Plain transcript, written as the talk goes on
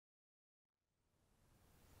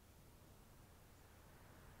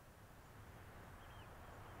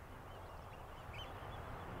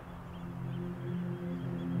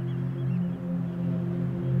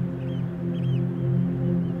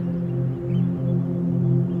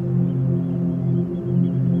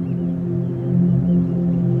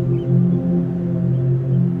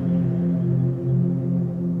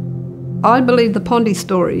I believe the Pondi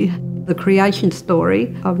story, the creation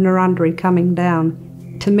story of Ngarrindjeri coming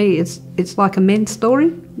down, to me it's like a men's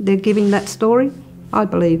story. They're giving that story. I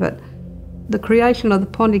believe it. The creation of the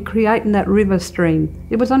Pondi, creating that river stream.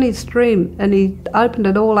 It was only a stream and he opened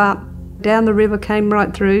it all up. Down the river, came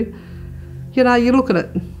right through. You know, you look at it.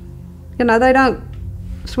 You know, they don't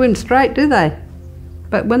swim straight, do they?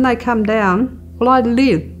 But when they come down, well, I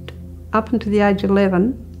lived up until the age of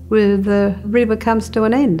 11 where the river comes to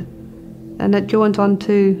an end and it joins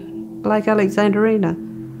onto Lake Alexandrina.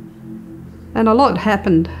 And a lot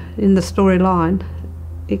happened in the storyline.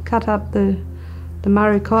 It cut up the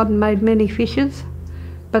Murray cod and made many fishes,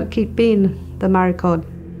 but it kept being the Murray cod.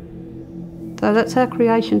 So that's our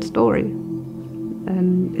creation story,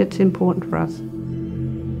 and it's important for us.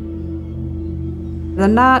 The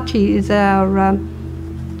Ngarrindjeri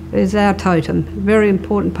is our totem, a very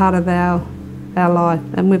important part of our life,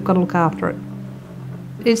 and we've got to look after it.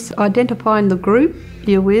 It's identifying the group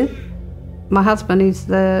you're with. My husband is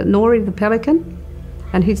the Nori, the pelican,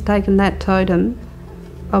 and he's taken that totem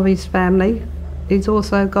of his family. He's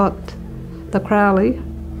also got the Crowley,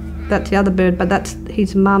 that's the other bird, but that's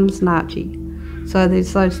his mum's Ngarrindjeri. So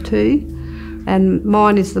there's those two, and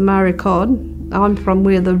mine is the Murray cod. I'm from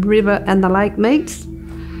where the river and the lake meets.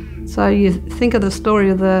 So you think of the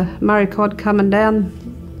story of the Murray cod coming down,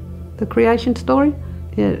 the creation story,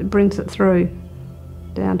 yeah, it brings it through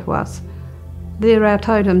down to us. They're our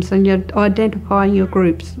totems, and you're identifying your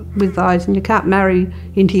groups with those, and you can't marry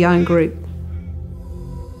into your own group.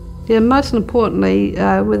 Yeah, most importantly,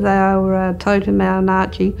 with our totem, our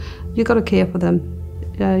Ngarrindjeri, you've got to care for them.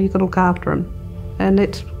 You've got to look after them, and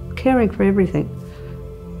it's caring for everything.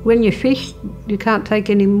 When you fish, you can't take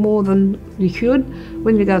any more than you should.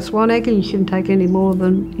 When you go swan egging, you shouldn't take any more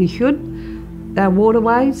than you should. Our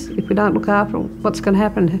waterways, if we don't look after them, what's going to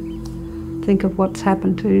happen? Think of what's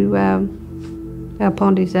happened to our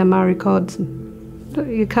Pondis, our Murray cods.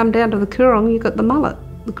 You come down to the Kurri, you've got the mullet,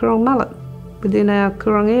 the Kurri mullet within our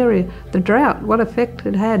Kurri area. The drought, what effect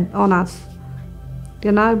it had on us.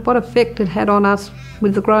 You know, what effect it had on us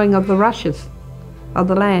with the growing of the rushes of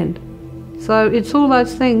the land. So it's all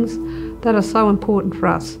those things that are so important for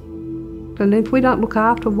us. And if we don't look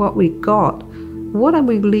after what we've got, what are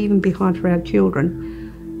we leaving behind for our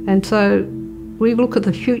children? And so we look at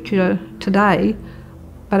the future today,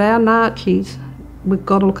 but our Ngarrindjeris, we've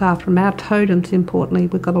got to look after them. Our totems, importantly,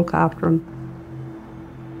 we've got to look after them.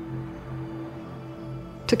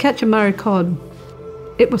 To catch a Murray cod,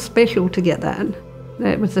 it was special to get that.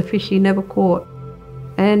 It was a fish you never caught.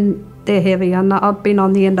 And they're heavy. I've been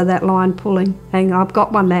on the end of that line pulling. Hang on, I've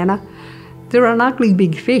got one, Nana. They're an ugly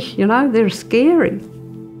big fish, you know, they're scary.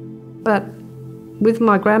 But with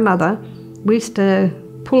my grandmother, we used to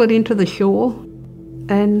pull it into the shore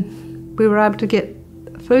and we were able to get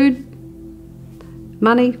food,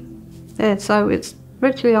 money. Yeah, so it's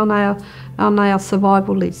virtually on our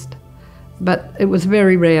survival list. But it was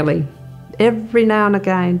very rarely. Every now and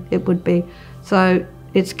again it would be. So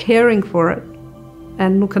it's caring for it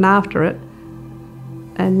and looking after it,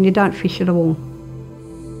 and you don't fish it all.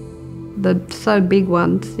 The so big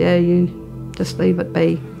ones, yeah, you just leave it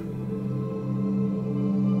be.